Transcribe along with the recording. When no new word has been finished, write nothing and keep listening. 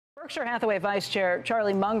Berkshire Hathaway Vice Chair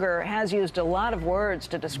Charlie Munger has used a lot of words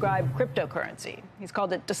to describe cryptocurrency. He's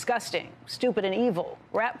called it disgusting, stupid and evil,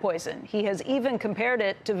 rat poison. He has even compared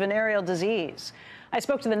it to venereal disease. I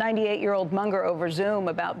spoke to the 98-year-old Munger over Zoom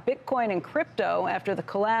about Bitcoin and crypto after the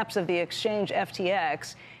collapse of the exchange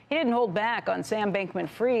FTX. He didn't hold back on Sam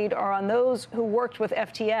Bankman-Fried or on those who worked with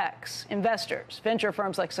FTX, investors, venture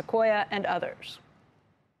firms like Sequoia and others.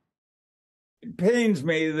 It pains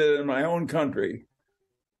me that in my own country,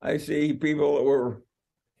 I see people that were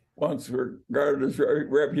once regarded as very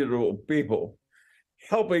reputable people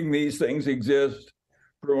helping these things exist,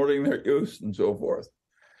 promoting their use and so forth.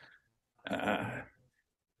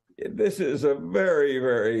 This is a very,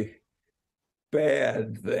 very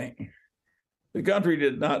bad thing. The country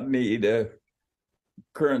did not need a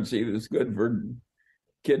currency that's good for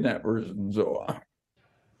kidnappers and so on.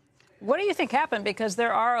 What do you think happened? Because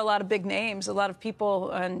there are a lot of big names, a lot of people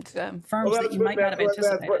and firms that you might not have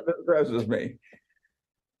anticipated. That's what impresses me.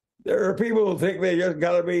 There are people who think they just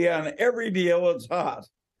got to be on every deal that's hot.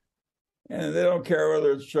 And they don't care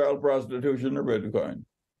whether it's child prostitution or Bitcoin.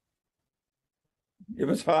 If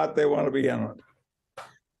it's hot, they want to be on it.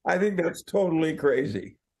 I think that's totally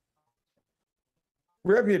crazy.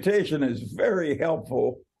 Reputation is very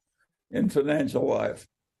helpful in financial life.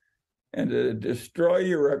 And to destroy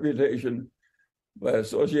your reputation by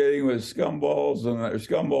associating with scumballs and their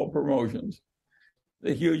scumball promotions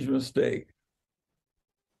is a huge mistake.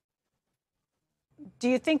 Do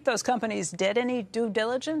you think those companies did any due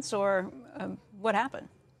diligence, or what happened?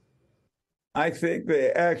 I think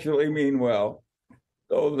they actually mean well,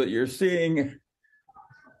 though that you're seeing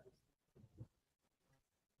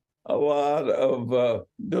a lot of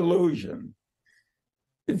delusion.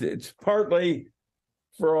 It's partly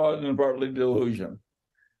fraud and partly delusion.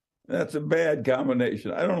 That's a bad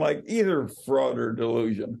combination. I don't like either fraud or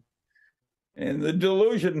delusion. And the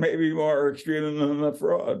delusion may be more extreme than the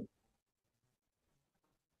fraud.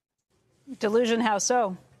 Delusion, how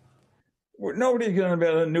so? Nobody's going to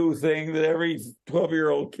bet a new thing that every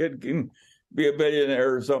 12-year-old kid can be a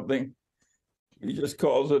billionaire or something. He just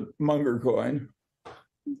calls it Munger coin.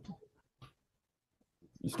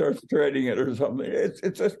 He starts trading it or something.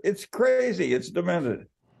 It's crazy. It's demented.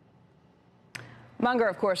 Munger,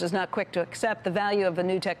 of course, is not quick to accept the value of a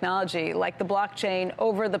new technology like the blockchain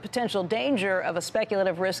over the potential danger of a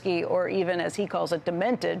speculative, risky, or even, as he calls it,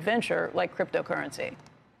 demented venture like cryptocurrency.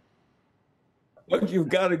 Once you've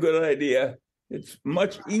got a good idea, it's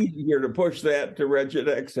much easier to push that to wretched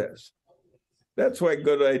excess. That's why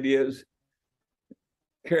good ideas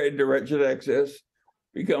carried to wretched excess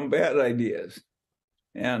become bad ideas.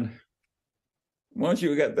 And once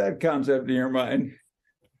you got that concept in your mind,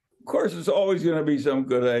 of course, it's always going to be some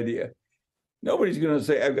good idea. Nobody's going to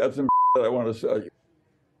say, I've got some that I want to sell you.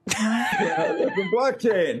 Like the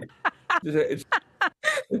blockchain. It's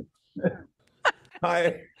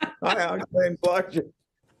high octane blockchain.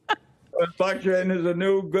 Blockchain is a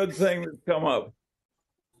new good thing that's come up,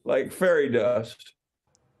 like fairy dust.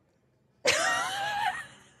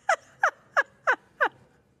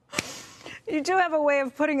 You do have a way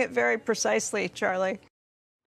of putting it very precisely, Charlie.